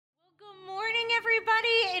everybody.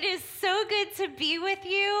 It is so good to be with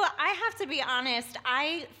you. I have to be honest,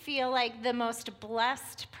 I feel like the most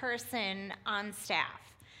blessed person on staff.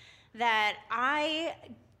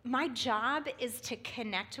 My job is to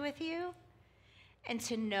connect with you and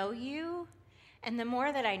to know you. And the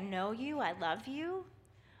more that I know you, I love you.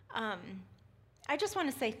 I just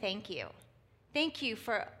want to say thank you. Thank you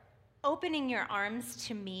for opening your arms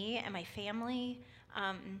to me and my family.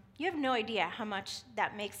 You have no idea how much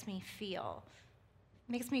that makes me feel.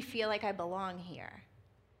 It makes me feel like I belong here.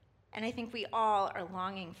 And I think we all are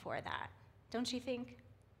longing for that. Don't you think?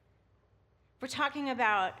 We're talking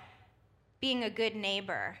about being a good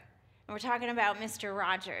neighbor. And we're talking about Mr.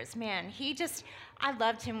 Rogers. Man, I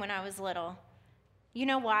loved him when I was little. You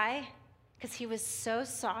know why? Because he was so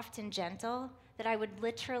soft and gentle that I would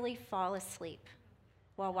literally fall asleep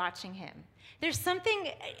while watching him. There's something,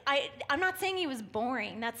 I'm not saying he was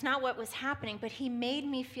boring, that's not what was happening, but he made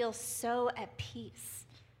me feel so at peace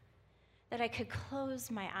that I could close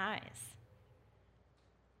my eyes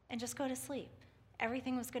and just go to sleep.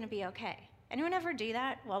 Everything was going to be okay. Anyone ever do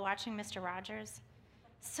that while watching Mr. Rogers?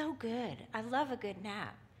 So good. I love a good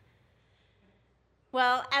nap.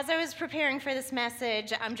 Well, as I was preparing for this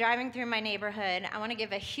message, I'm driving through my neighborhood. I want to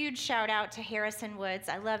give a huge shout out to Harrison Woods.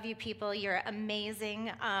 I love you people. You're amazing.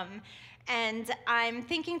 And I'm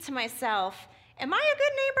thinking to myself, am I a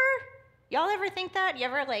good neighbor? Y'all ever think that? You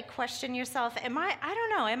ever question yourself? Am I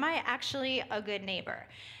actually a good neighbor?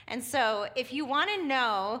 And so if you want to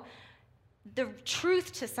know the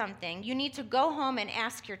truth to something, you need to go home and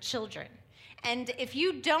ask your children. And if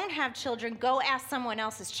you don't have children, go ask someone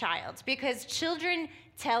else's child, because children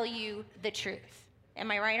tell you the truth.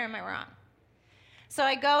 Am I right or am I wrong? So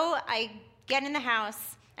I get in the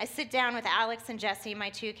house, I sit down with Alex and Jesse,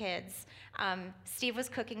 my two kids. Steve was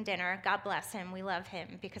cooking dinner. God bless him. We love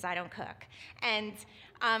him because I don't cook. And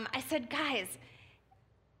I said, guys,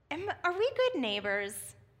 are we good neighbors?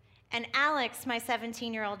 And Alex, my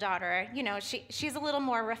 17-year-old daughter, she's a little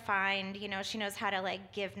more refined. She knows how to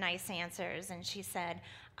give nice answers. And she said,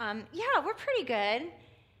 yeah, we're pretty good.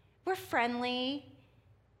 We're friendly.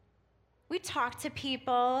 We talk to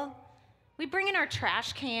people. We bring in our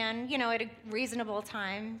trash can, at a reasonable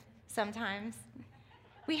time sometimes.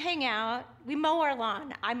 We hang out. We mow our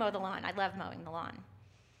lawn. I mow the lawn. I love mowing the lawn.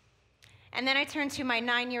 And then I turned to my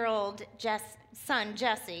 9-year-old son,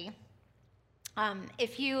 Jesse.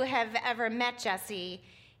 If you have ever met Jesse,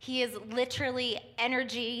 he is literally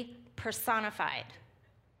energy personified.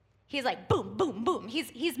 He's like, boom, boom, boom.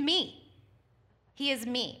 He's me. He is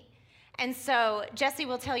me. And so Jesse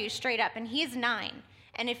will tell you straight up, and he's 9.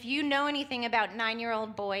 And if you know anything about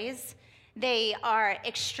 9-year-old boys, they are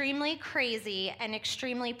extremely crazy and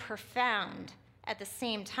extremely profound at the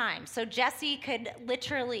same time. So Jesse could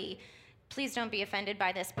literally, please don't be offended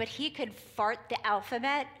by this, but he could fart the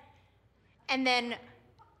alphabet and then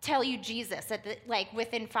tell you Jesus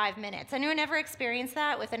within 5 minutes. Anyone ever experienced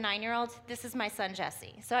that with a 9-year-old? This is my son,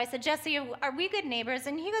 Jesse. So I said, Jesse, are we good neighbors?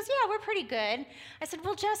 And he goes, yeah, we're pretty good. I said,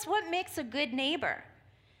 well, Jess, what makes a good neighbor?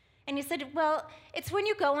 And he said, well, it's when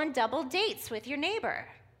you go on double dates with your neighbor.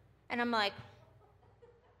 And I'm like,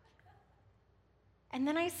 and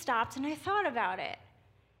then I stopped and I thought about it.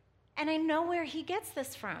 And I know where he gets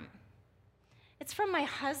this from. It's from my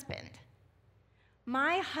husband.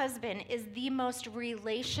 My husband is the most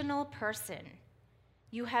relational person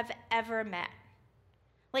you have ever met.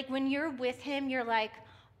 When you're with him, you're like,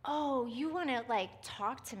 oh, you want to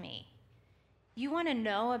talk to me. You want to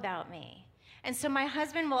know about me. And so my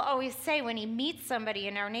husband will always say when he meets somebody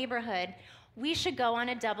in our neighborhood, we should go on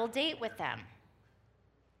a double date with them,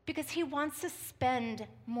 because he wants to spend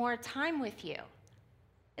more time with you.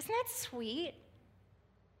 Isn't that sweet?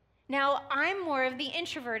 Now, I'm more of the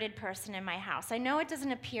introverted person in my house. I know it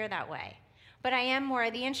doesn't appear that way, but I am more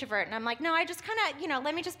of the introvert. And I'm like, no, I just kind of,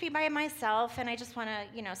 let me just be by myself, and I just want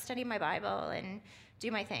to, study my Bible and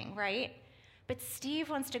do my thing, right? But Steve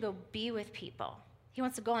wants to go be with people. He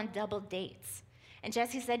wants to go on double dates. And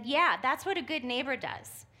Jesse said, yeah, that's what a good neighbor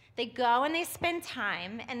does. They go and they spend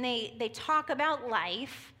time, and they talk about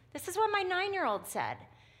life. This is what my 9-year-old said.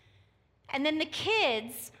 And then the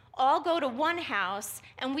kids all go to one house,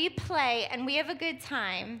 and we play, and we have a good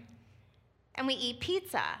time, and we eat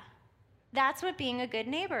pizza. That's what being a good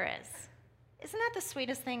neighbor is. Isn't that the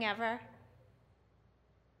sweetest thing ever?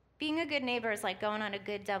 Being a good neighbor is like going on a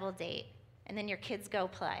good double date, and then your kids go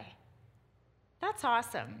play. That's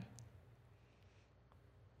awesome.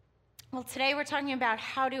 Well, today we're talking about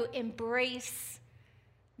how to embrace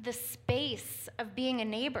the space of being a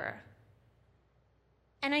neighbor.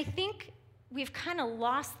 And I think we've kind of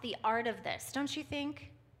lost the art of this, don't you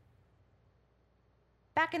think?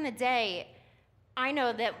 Back in the day, I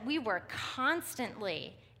know that we were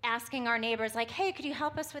constantly asking our neighbors, like, hey, could you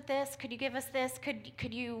help us with this? Could you give us this?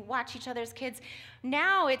 Could you watch each other's kids?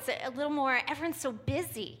 Now it's a little more, everyone's so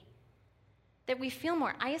busy that we feel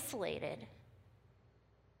more isolated.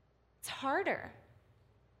 It's harder.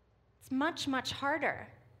 It's much, much harder.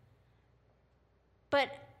 But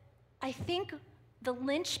I think the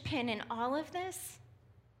linchpin in all of this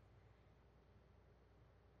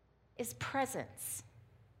is presence.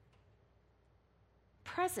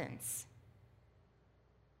 Presence.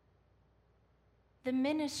 The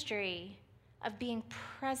ministry of being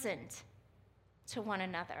present to one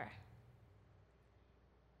another.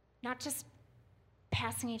 Not just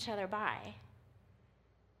passing each other by,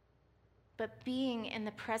 but being in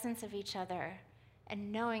the presence of each other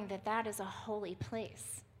and knowing that that is a holy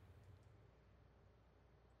place.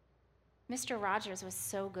 Mr. Rogers was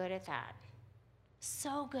so good at that.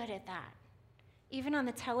 So good at that. Even on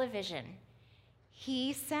the television,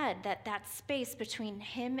 he said that that space between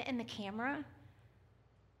him and the camera,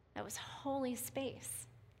 that was holy space.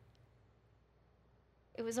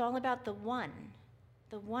 It was all about the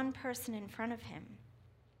one person in front of him.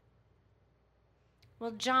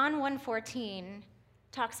 Well, John 1:14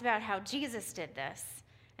 talks about how Jesus did this,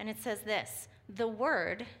 and it says this: the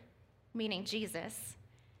Word, meaning Jesus,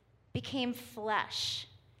 became flesh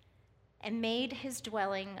and made his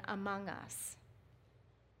dwelling among us.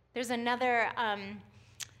 There's another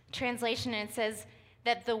translation, and it says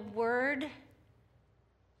that the Word,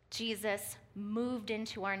 Jesus, moved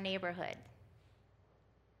into our neighborhood.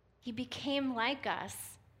 He became like us,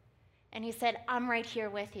 and he said, I'm right here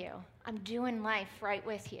with you. I'm doing life right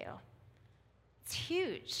with you. It's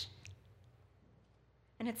huge.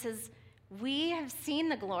 And it says, we have seen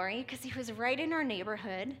the glory, because he was right in our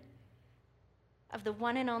neighborhood, of the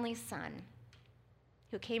one and only Son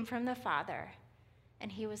who came from the Father,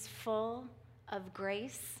 and he was full of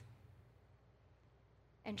grace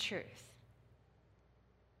and truth.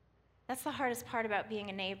 That's the hardest part about being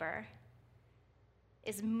a neighbor,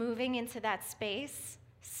 is moving into that space,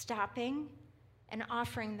 stopping, and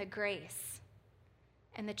offering the grace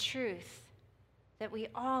and the truth that we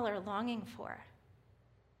all are longing for.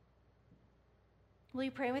 Will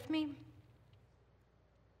you pray with me?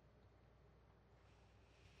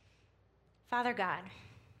 Father God,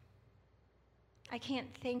 I can't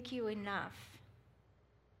thank you enough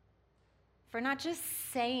for not just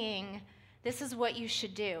saying, this is what you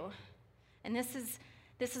should do, and this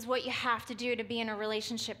is what you have to do to be in a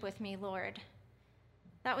relationship with me, Lord.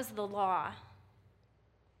 That was the law.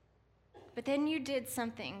 But then you did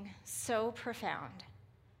something so profound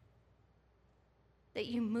that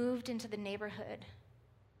you moved into the neighborhood,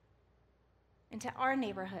 into our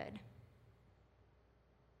neighborhood,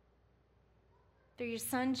 through your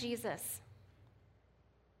Son, Jesus,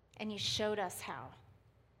 and you showed us how.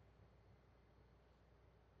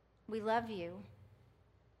 We love you.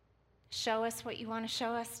 Show us what you want to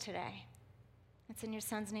show us today. It's in your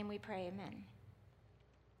Son's name we pray, amen.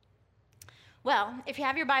 Well, if you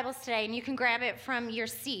have your Bibles today, and you can grab it from your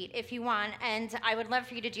seat if you want, and I would love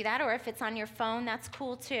for you to do that, or if it's on your phone, that's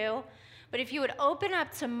cool too. But if you would open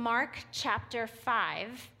up to Mark chapter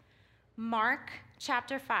 5, Mark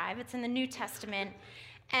chapter 5, it's in the New Testament,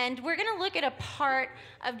 and we're going to look at a part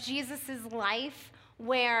of Jesus' life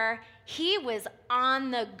where he was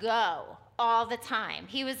on the go all the time.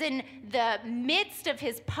 He was in the midst of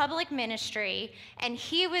his public ministry, and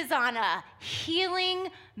he was on a healing,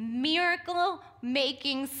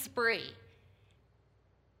 miracle-making spree.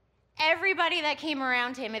 Everybody that came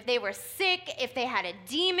around him, if they were sick, if they had a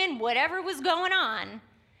demon, whatever was going on,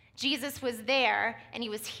 Jesus was there, and he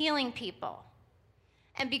was healing people.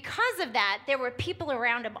 And because of that, there were people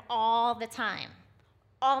around him all the time.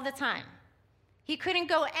 All the time. He couldn't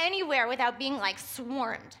go anywhere without being like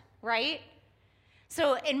swarmed, right?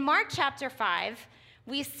 So in Mark chapter 5,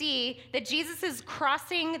 we see that Jesus is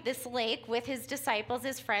crossing this lake with his disciples,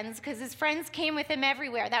 his friends, because his friends came with him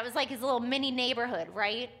everywhere. That was like his little mini neighborhood,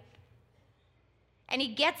 right? And he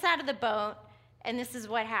gets out of the boat, and this is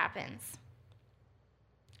what happens.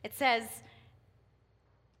 It says,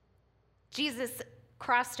 Jesus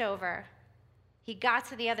crossed over. He got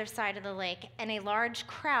to the other side of the lake, and a large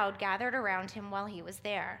crowd gathered around him while he was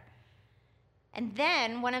there. And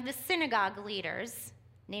then one of the synagogue leaders,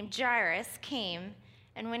 named Jairus, came,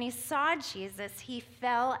 and when he saw Jesus, he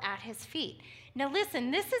fell at his feet. Now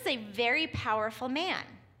listen, this is a very powerful man.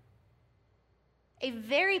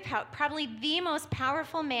 Probably the most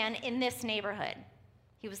powerful man in this neighborhood.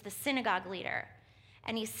 He was the synagogue leader.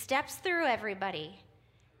 And he steps through everybody,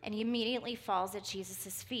 and he immediately falls at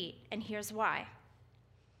Jesus' feet. And here's why.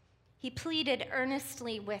 He pleaded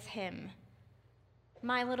earnestly with him,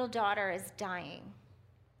 My little daughter is dying.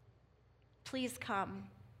 Please come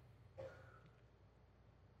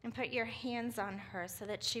and put your hands on her so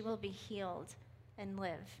that she will be healed and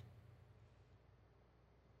live."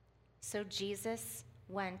 So Jesus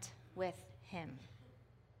went with him.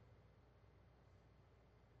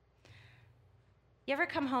 You ever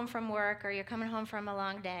come home from work or you're coming home from a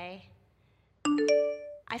long day?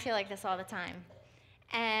 I feel like this all the time.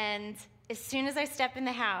 And as soon as I step in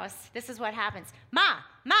the house, this is what happens. Ma,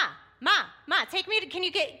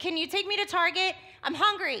 can you take me to Target? I'm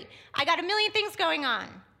hungry. I got a million things going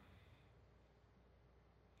on.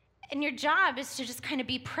 And your job is to just kind of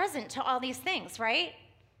be present to all these things, right?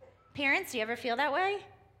 Parents, do you ever feel that way?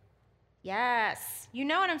 Yes, you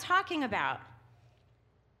know what I'm talking about.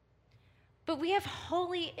 But we have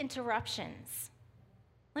holy interruptions.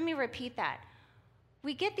 Let me repeat that.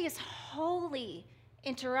 We get these holy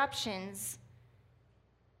interruptions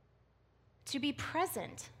to be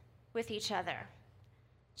present with each other.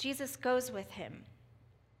 Jesus goes with him.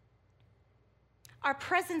 Our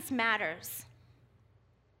presence matters.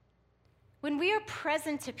 When we are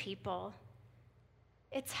present to people,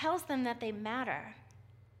 it tells them that they matter.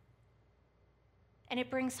 And it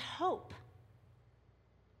brings hope.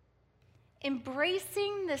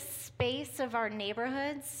 Embracing the space of our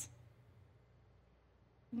neighborhoods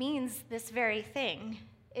means this very thing.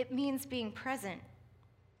 It means being present.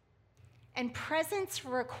 And presence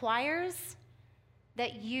requires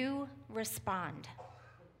that you respond.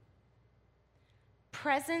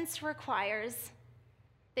 Presence requires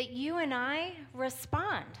that you and I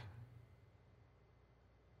respond.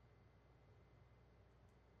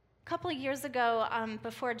 A couple of years ago,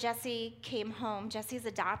 before Jesse came home, Jesse's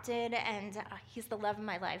adopted, and he's the love of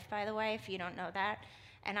my life, by the way, if you don't know that.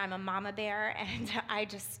 And I'm a mama bear, and I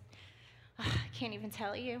can't even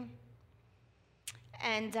tell you.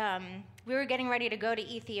 And we were getting ready to go to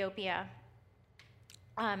Ethiopia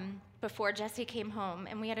before Jesse came home,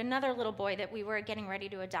 and we had another little boy that we were getting ready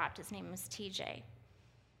to adopt. His name was TJ.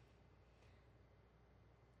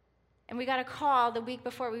 And we got a call the week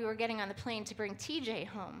before we were getting on the plane to bring TJ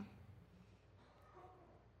home.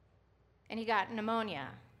 And he got pneumonia,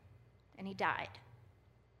 and he died.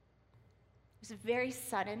 It was very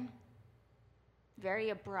sudden, very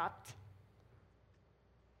abrupt.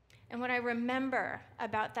 And what I remember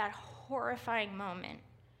about that horrifying moment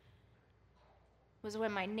was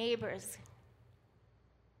when my neighbors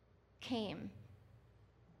came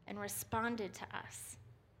and responded to us.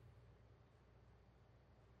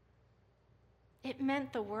 It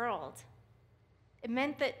meant the world. It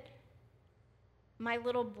meant that my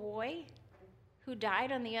little boy who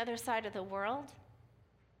died on the other side of the world,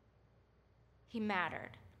 he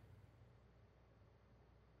mattered.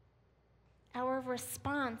 Our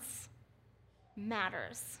response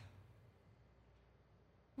matters.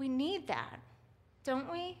 We need that,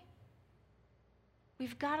 don't we?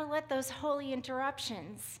 We've got to let those holy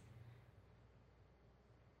interruptions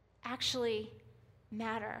actually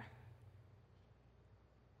matter.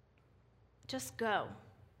 Just go.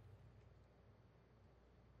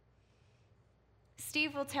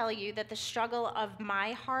 Steve will tell you that the struggle of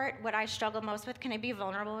my heart, what I struggle most with, can I be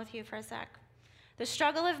vulnerable with you for a sec? The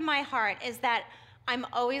struggle of my heart is that I'm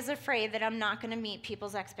always afraid that I'm not going to meet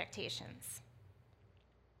people's expectations.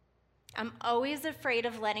 I'm always afraid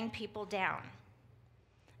of letting people down.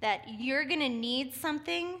 That you're going to need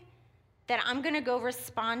something, that I'm going to go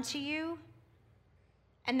respond to you,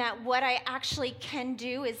 and that what I actually can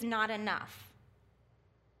do is not enough,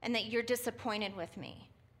 and that you're disappointed with me.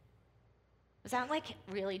 Was that like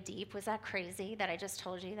really deep? Was that crazy that I just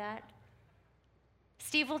told you that?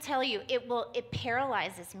 Steve will tell you it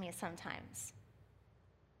paralyzes me sometimes.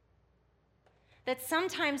 That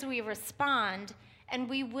sometimes we respond and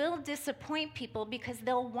we will disappoint people because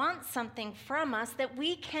they'll want something from us that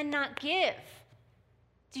we cannot give.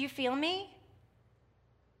 Do you feel me?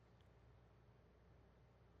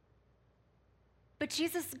 But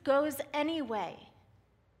Jesus goes anyway.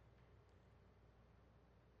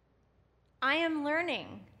 I am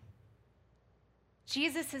learning.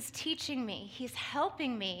 Jesus is teaching me. He's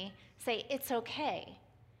helping me say, it's okay.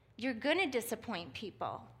 You're going to disappoint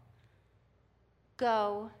people.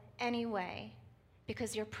 Go anyway,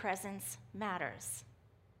 because your presence matters.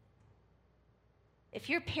 If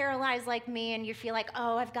you're paralyzed like me and you feel like,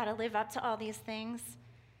 oh, I've got to live up to all these things,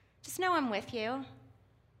 just know I'm with you.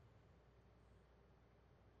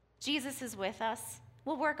 Jesus is with us.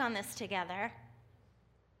 We'll work on this together.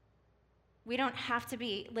 We don't have to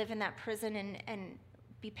live in that prison and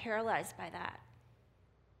be paralyzed by that.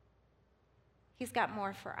 He's got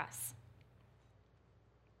more for us.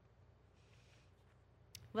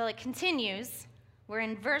 Well, it continues where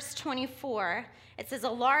in verse 24, it says, a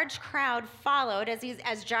large crowd followed as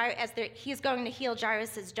he's going to heal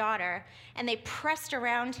Jairus' daughter, and they pressed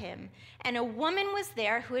around him. And a woman was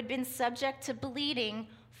there who had been subject to bleeding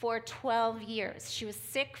for 12 years. She was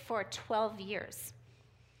sick for 12 years.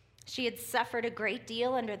 She had suffered a great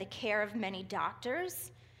deal under the care of many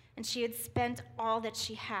doctors, and she had spent all that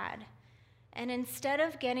she had. And instead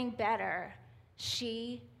of getting better,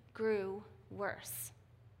 she grew worse.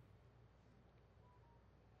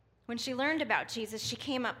 When she learned about Jesus, she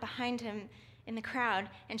came up behind him in the crowd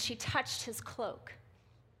and she touched his cloak,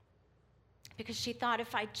 because she thought,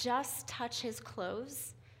 if I just touch his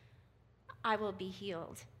clothes, I will be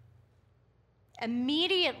healed.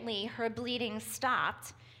 Immediately, her bleeding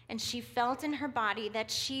stopped, and she felt in her body that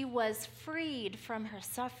she was freed from her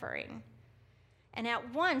suffering. And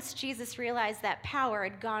at once, Jesus realized that power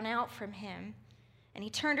had gone out from him, and he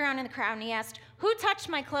turned around in the crowd and he asked, "Who touched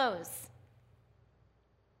my clothes?"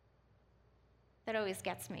 That always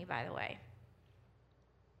gets me, by the way.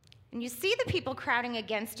 And you see the people crowding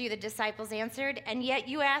against you, the disciples answered, and yet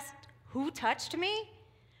you asked, "Who touched me?"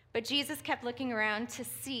 But Jesus kept looking around to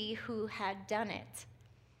see who had done it.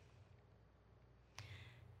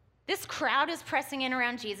 This crowd is pressing in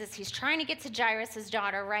around Jesus. He's trying to get to Jairus'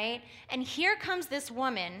 daughter, right? And here comes this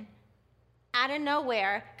woman out of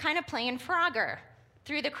nowhere, kind of playing Frogger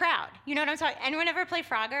through the crowd. You know what I'm talking? Anyone ever play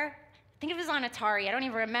Frogger? I think it was on Atari. I don't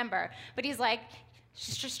even remember. But he's like,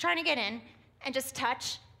 she's just trying to get in and just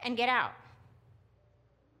touch and get out.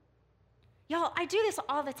 Y'all, I do this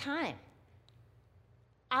all the time.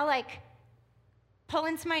 I'll pull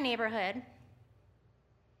into my neighborhood,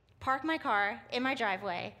 park my car in my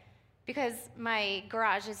driveway because my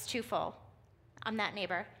garage is too full. I'm that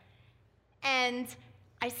neighbor. And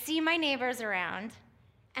I see my neighbors around,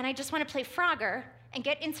 and I just want to play Frogger and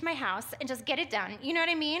get into my house and just get it done. You know what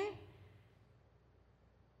I mean?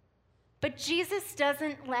 But Jesus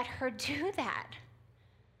doesn't let her do that.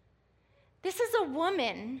 This is a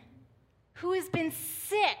woman who has been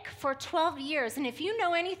sick for 12 years. And if you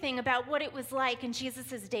know anything about what it was like in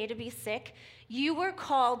Jesus' day to be sick, you were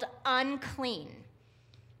called unclean.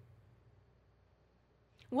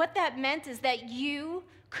 What that meant is that you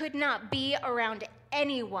could not be around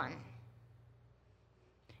anyone.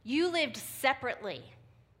 You lived separately.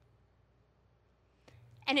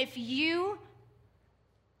 And if you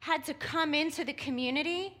had to come into the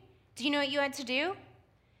community, do you know what you had to do?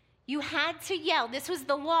 You had to yell. This was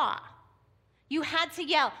the law. You had to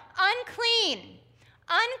yell, "Unclean,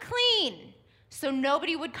 unclean," so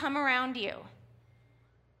nobody would come around you.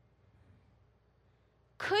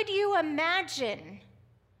 Could you imagine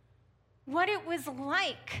what it was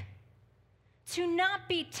like to not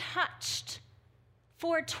be touched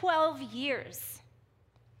for 12 years?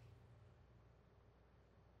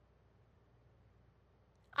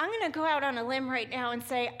 I'm going to go out on a limb right now and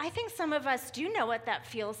say, I think some of us do know what that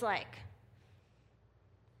feels like.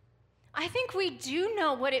 I think we do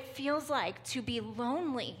know what it feels like to be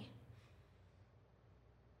lonely.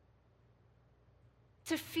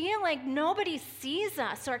 To feel like nobody sees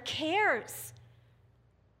us or cares.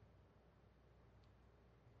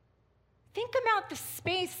 Think about the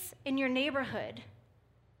space in your neighborhood.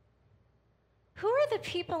 Who are the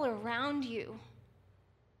people around you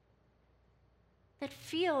that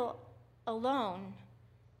feel alone?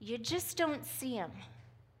 You just don't see them.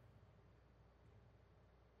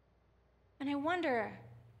 And I wonder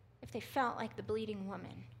if they felt like the bleeding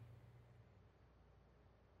woman.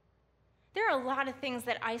 There are a lot of things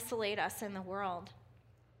that isolate us in the world,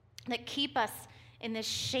 that keep us in this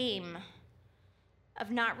shame of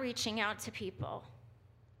not reaching out to people.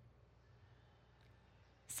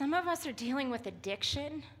 Some of us are dealing with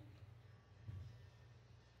addiction,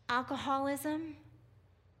 alcoholism,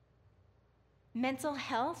 mental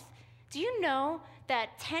health. Do you know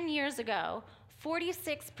that 10 years ago,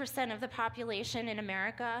 46% of the population in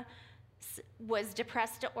America was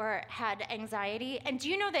depressed or had anxiety? And do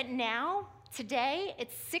you know that now, today,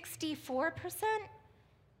 it's 64%?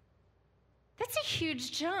 That's a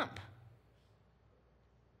huge jump.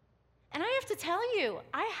 And I have to tell you,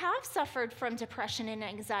 I have suffered from depression and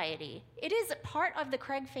anxiety. It is part of the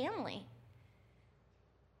Craig family.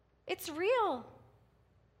 It's real.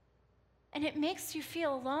 And it makes you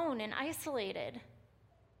feel alone and isolated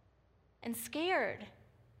and scared.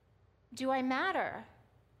 Do I matter?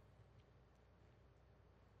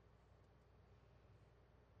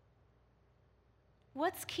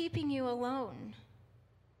 What's keeping you alone?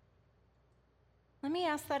 Let me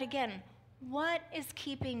ask that again. What is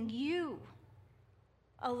keeping you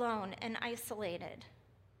alone and isolated?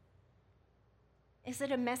 Is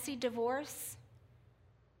it a messy divorce?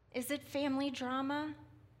 Is it family drama?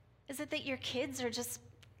 Is it that your kids are just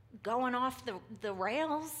going off the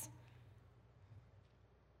rails?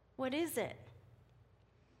 What is it?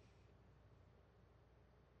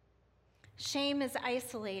 Shame is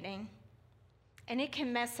isolating, and it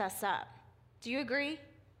can mess us up. Do you agree?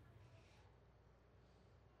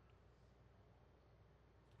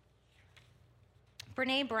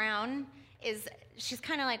 Brene Brown she's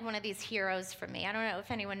kind of like one of these heroes for me. I don't know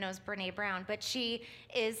if anyone knows Brene Brown, but she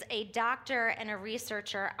is a doctor and a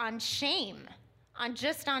researcher on shame, on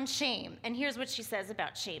shame. And here's what she says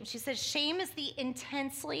about shame. She says, shame is the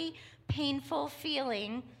intensely painful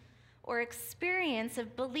feeling or experience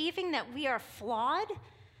of believing that we are flawed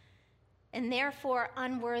and therefore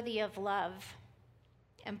unworthy of love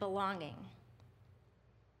and belonging.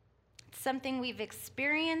 It's something we've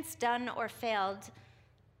experienced, done, or failed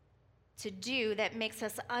to do that makes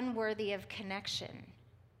us unworthy of connection.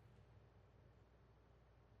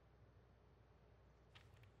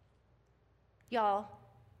 Y'all,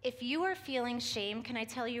 if you are feeling shame, can I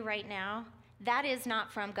tell you right now, that is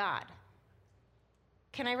not from God.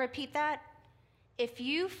 Can I repeat that? If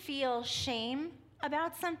you feel shame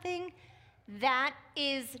about something, that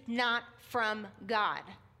is not from God.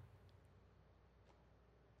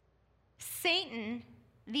 Satan,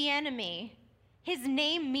 the enemy, his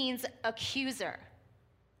name means accuser.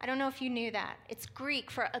 I don't know if you knew that. It's Greek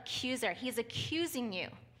for accuser. He's accusing you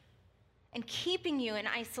and keeping you in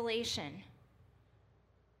isolation.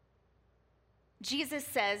 Jesus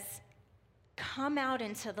says, come out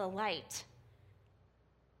into the light.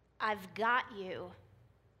 I've got you.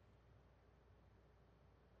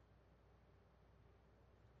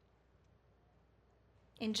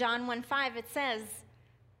 In John 1:5, it says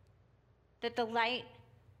that the light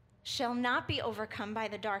shall not be overcome by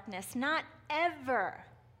the darkness. Not ever,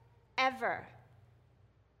 ever.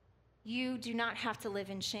 You do not have to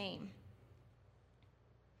live in shame.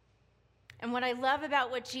 And what I love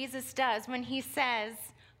about what Jesus does when he says,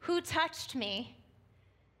 who touched me?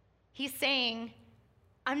 He's saying,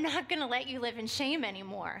 I'm not going to let you live in shame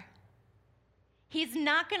anymore. He's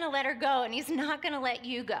not going to let her go, and he's not going to let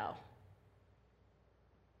you go.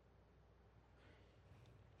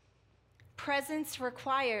 Presence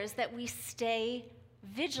requires that we stay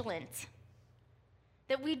vigilant,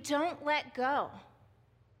 that we don't let go.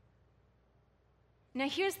 Now,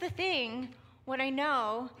 here's the thing. What I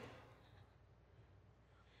know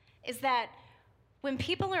is that when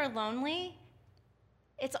people are lonely,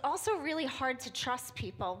 it's also really hard to trust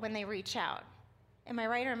people when they reach out. Am I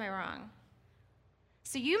right or am I wrong?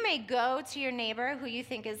 So you may go to your neighbor who you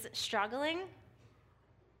think is struggling,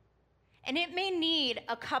 and it may need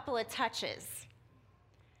a couple of touches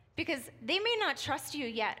because they may not trust you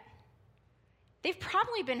yet. They've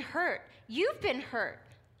probably been hurt. You've been hurt.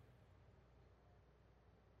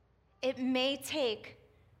 It may take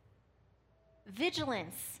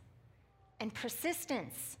vigilance and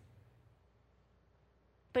persistence.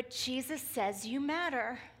 But Jesus says, you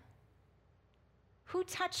matter. Who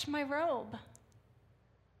touched my robe?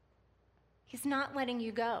 He's not letting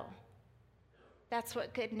you go. That's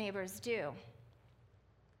what good neighbors do.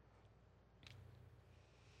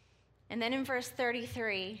 And then in verse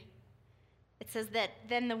 33, it says that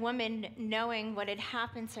then the woman, knowing what had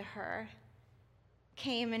happened to her,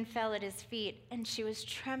 came and fell at his feet, and she was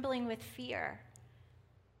trembling with fear.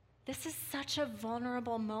 This is such a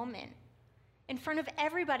vulnerable moment. In front of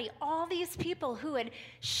everybody, all these people who had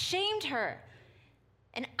shamed her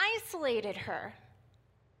and isolated her.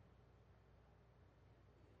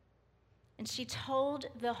 And she told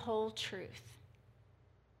the whole truth,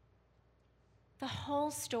 the whole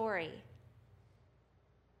story.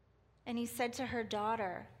 And he said to her,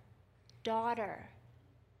 daughter, daughter,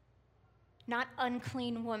 not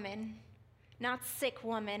unclean woman, not sick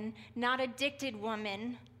woman, not addicted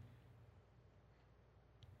woman,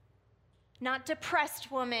 not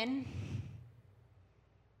depressed woman,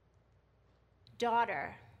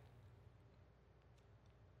 daughter,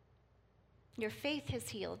 your faith has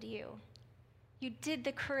healed you. You did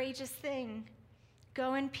the courageous thing.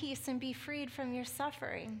 Go in peace and be freed from your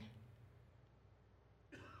suffering.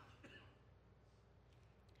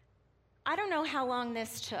 I don't know how long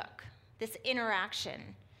this took, this interaction.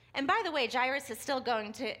 And by the way, Jesus is still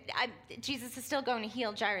going to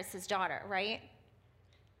heal Jairus' daughter, right?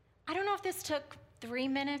 I don't know if this took 3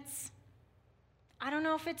 minutes. I don't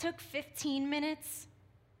know if it took 15 minutes.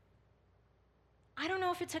 I don't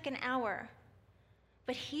know if it took an hour.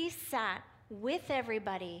 But he sat with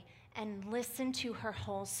everybody and listened to her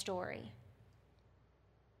whole story.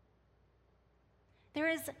 There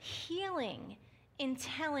is healing in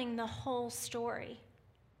telling the whole story.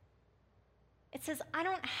 It says, I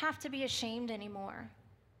don't have to be ashamed anymore.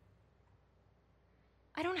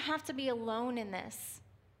 I don't have to be alone in this.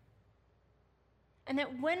 And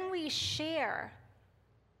that when we share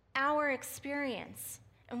our experience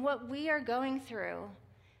and what we are going through,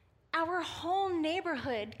 our whole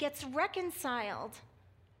neighborhood gets reconciled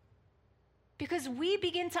because we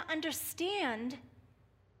begin to understand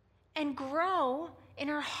and grow in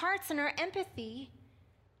our hearts and our empathy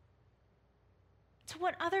to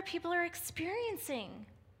what other people are experiencing.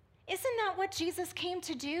 Isn't that what Jesus came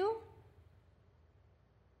to do?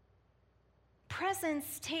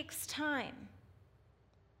 Presence takes time.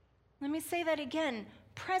 Let me say that again.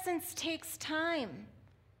 Presence takes time.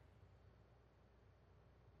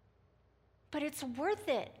 But it's worth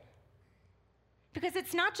it. Because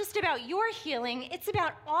it's not just about your healing, it's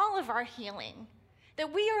about all of our healing.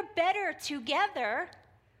 That we are better together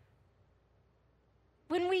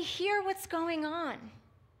when we hear what's going on.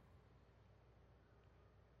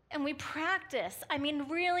 And we practice,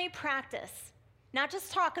 really practice. Not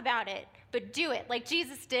just talk about it, but do it like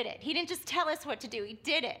Jesus did it. He didn't just tell us what to do, he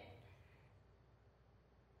did it.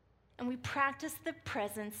 And we practice the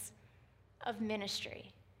presence of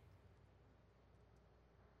ministry.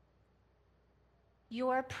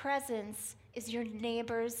 Your presence is your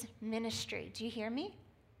neighbor's ministry. Do you hear me?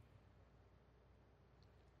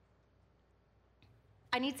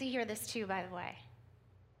 I need to hear this too, by the way.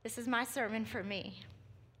 This is my sermon for me.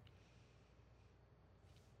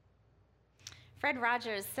 Fred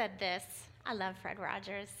Rogers said this. I love Fred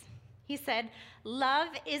Rogers. He said, love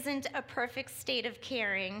isn't a perfect state of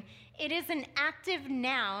caring. It is an active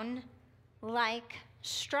noun like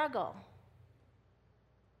struggle.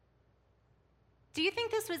 Do you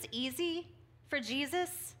think this was easy for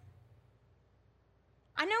Jesus?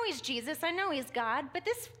 I know he's Jesus, I know he's God, but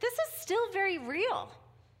this is still very real.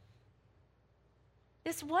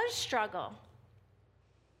 This was struggle.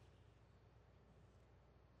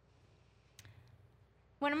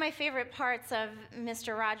 One of my favorite parts of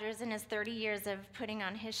Mr. Rogers in his 30 years of putting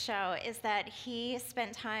on his show is that he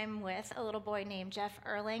spent time with a little boy named Jeff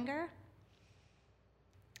Erlanger.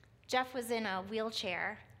 Jeff was in a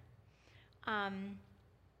wheelchair.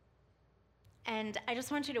 And I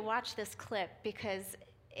just want you to watch this clip because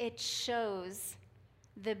it shows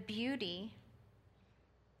the beauty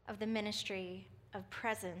of the ministry of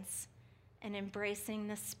presence and embracing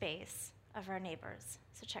the space of our neighbors.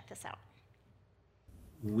 So check this out.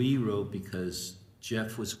 We wrote because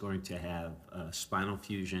Jeff was going to have spinal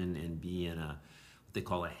fusion and be in what they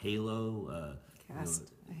call a halo,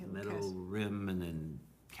 metal cast rim, and then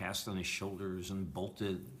cast on his shoulders and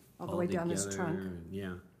bolted all the way down his trunk.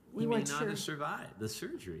 Yeah, he may not have survived the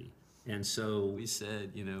surgery. And so we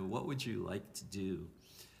said, what would you like to do?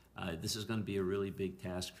 This is going to be a really big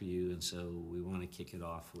task for you, and so we want to kick it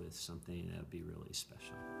off with something that would be really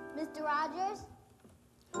special. Mr. Rogers?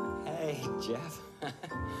 Hey, Jeff.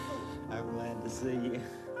 I'm glad to see you.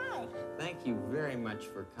 Hi. Thank you very much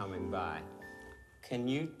for coming by. Can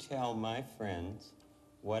you tell my friends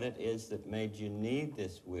what it is that made you need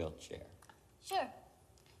this wheelchair? Sure.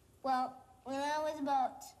 Well, when I was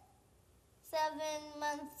about 7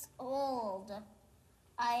 months old,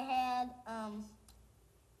 I had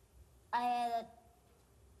a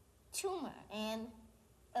tumor, and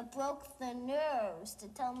it broke the nerves to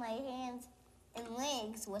tell my hands and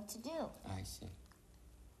legs what to do. I see.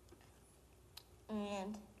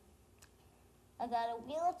 And I got a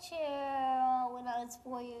wheelchair when I was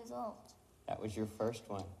 4 years old. That was your first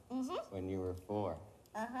one? Mm-hmm. When you were 4?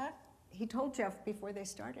 Uh-huh. He told Jeff before they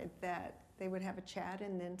started that they would have a chat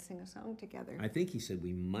and then sing a song together. I think he said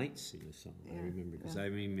we might sing a song. Yeah, I remember because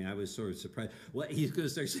yeah. I was sort of surprised. What, he's going to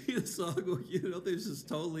start singing a song? Well, this is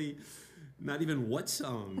totally not even what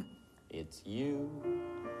song. It's you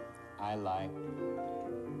I like.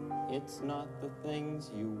 It's not the things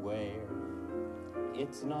you wear.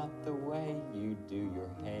 It's not the way you do your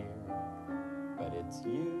hair. But it's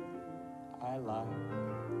you I like.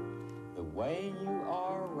 The way you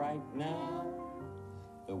are right now.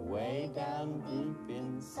 The way down deep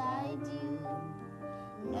inside you.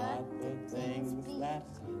 Not the things that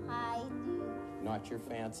I do. Not your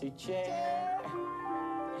fancy chair.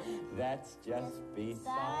 That's just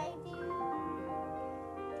beside you.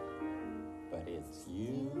 But it's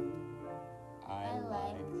you I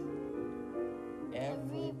like.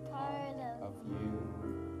 Every part of you.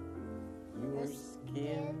 Your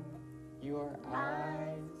skin, your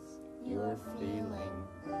eyes, your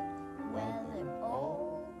feelings, whether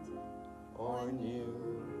old or new.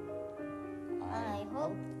 I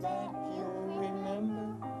hope that you'll remember,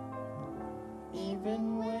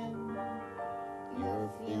 even when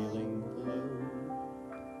you're feeling blue,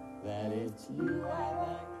 that it's you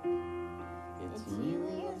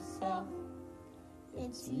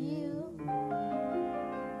It's you.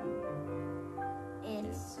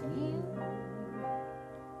 It's you.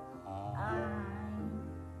 I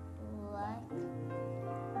like.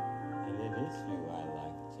 And it is you I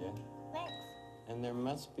like, Jeff. Thanks. And there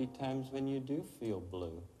must be times when you do feel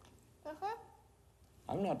blue. Uh-huh.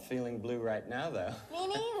 I'm not feeling blue right now, though. Me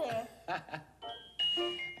neither.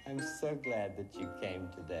 I'm so glad that you came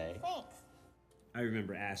today. Thanks. I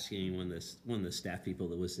remember asking one of the staff people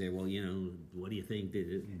that was there, well, you know, what do you think?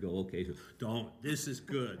 Did it go okay? So, don't. This is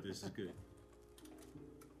good. This is good.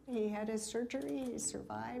 He had his surgery, he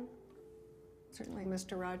survived. Certainly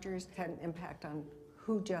Mr. Rogers had an impact on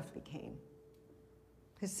who Jeff became,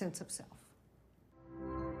 his sense of self.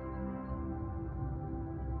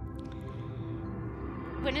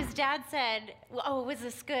 When his dad said, oh, was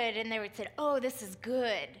this good? And they would say, oh, this is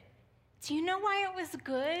good. Do you know why it was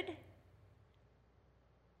good?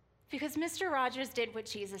 Because Mr. Rogers did what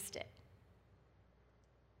Jesus did.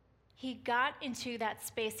 He got into that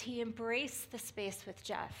space. He embraced the space with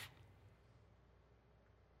Jeff.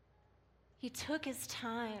 He took his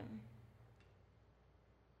time.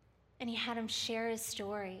 And he had him share his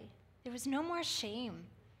story. There was no more shame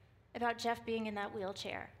about Jeff being in that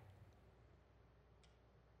wheelchair.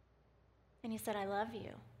 And he said, I love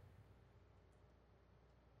you.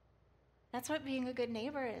 That's what being a good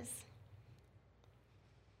neighbor is.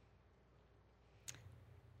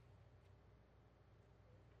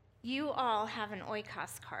 You all have an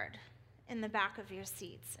Oikos card in the back of your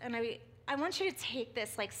seats. And I want you to take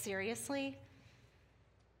this seriously.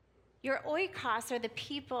 Your Oikos are the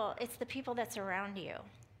people, it's the people that's around you.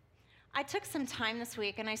 I took some time this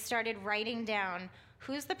week and I started writing down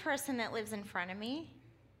who's the person that lives in front of me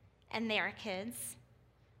and their kids,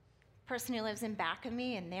 person who lives in back of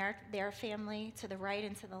me and their family to the right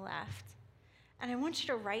and to the left. And I want you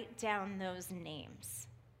to write down those names.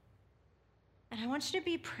 And I want you to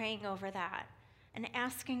be praying over that and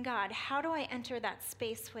asking God, how do I enter that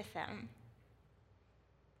space with them?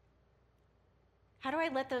 How do I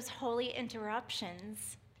let those holy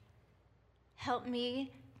interruptions help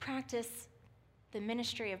me practice the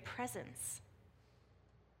ministry of presence?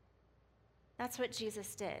 That's what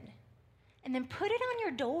Jesus did. And then put it on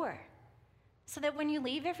your door so that when you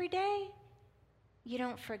leave every day, you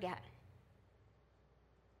don't forget.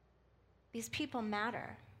 These people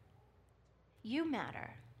matter. You matter.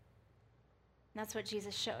 And that's what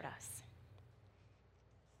Jesus showed us.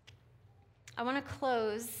 I want to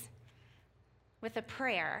close with a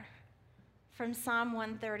prayer from Psalm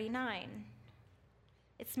 139.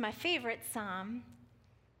 It's my favorite psalm.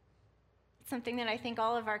 It's something that I think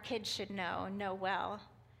all of our kids should know and know well.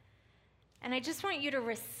 And I just want you to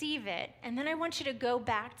receive it. And then I want you to go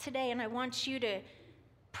back today and I want you to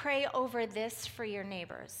pray over this for your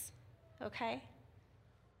neighbors. Okay?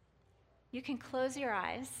 You can close your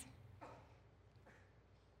eyes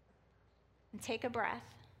and take a breath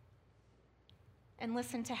and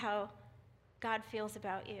listen to how God feels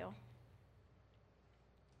about you.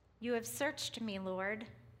 You have searched me, Lord,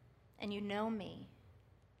 and you know me.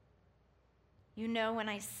 You know when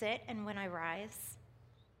I sit and when I rise.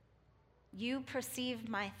 You perceive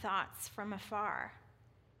my thoughts from afar.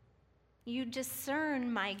 You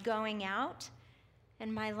discern my going out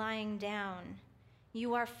and my lying down.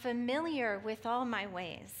 You are familiar with all my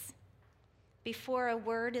ways. Before a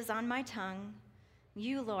word is on my tongue,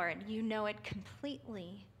 you, Lord, you know it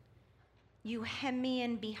completely. You hem me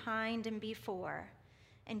in behind and before,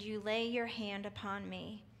 and you lay your hand upon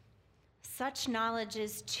me. Such knowledge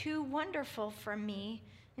is too wonderful for me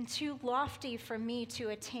and too lofty for me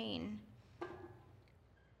to attain.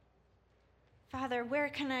 Father, where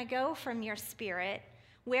can I go from your spirit?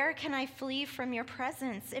 Where can I flee from your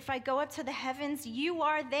presence? If I go up to the heavens, you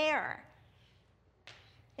are there.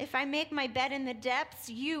 If I make my bed in the depths,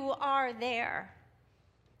 you are there.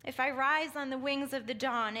 If I rise on the wings of the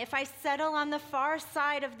dawn, if I settle on the far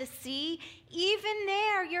side of the sea, even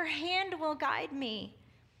there your hand will guide me.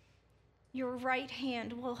 Your right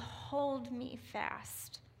hand will hold me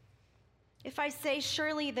fast. If I say,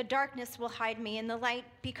 surely the darkness will hide me and the light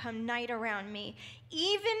become night around me,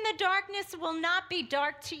 even the darkness will not be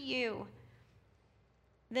dark to you.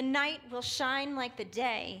 The night will shine like the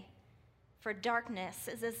day, for darkness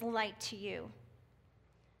is as light to you.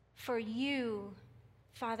 For you,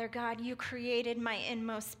 Father God, you created my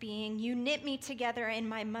inmost being. You knit me together in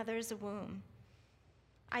my mother's womb.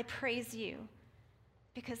 I praise you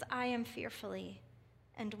because I am fearfully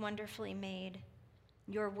and wonderfully made.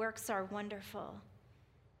 Your works are wonderful,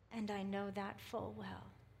 and I know that full well.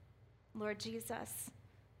 Lord Jesus,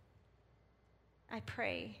 I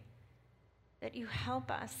pray that you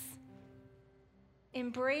help us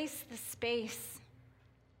embrace the space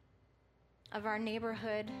of our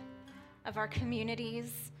neighborhood, of our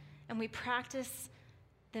communities, and we practice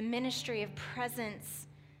the ministry of presence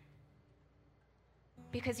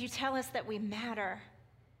because you tell us that we matter.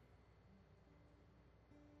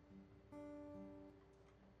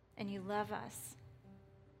 And you love us.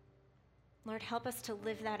 Lord, help us to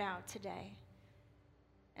live that out today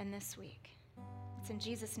and this week. It's in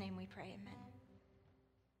Jesus' name we pray, amen.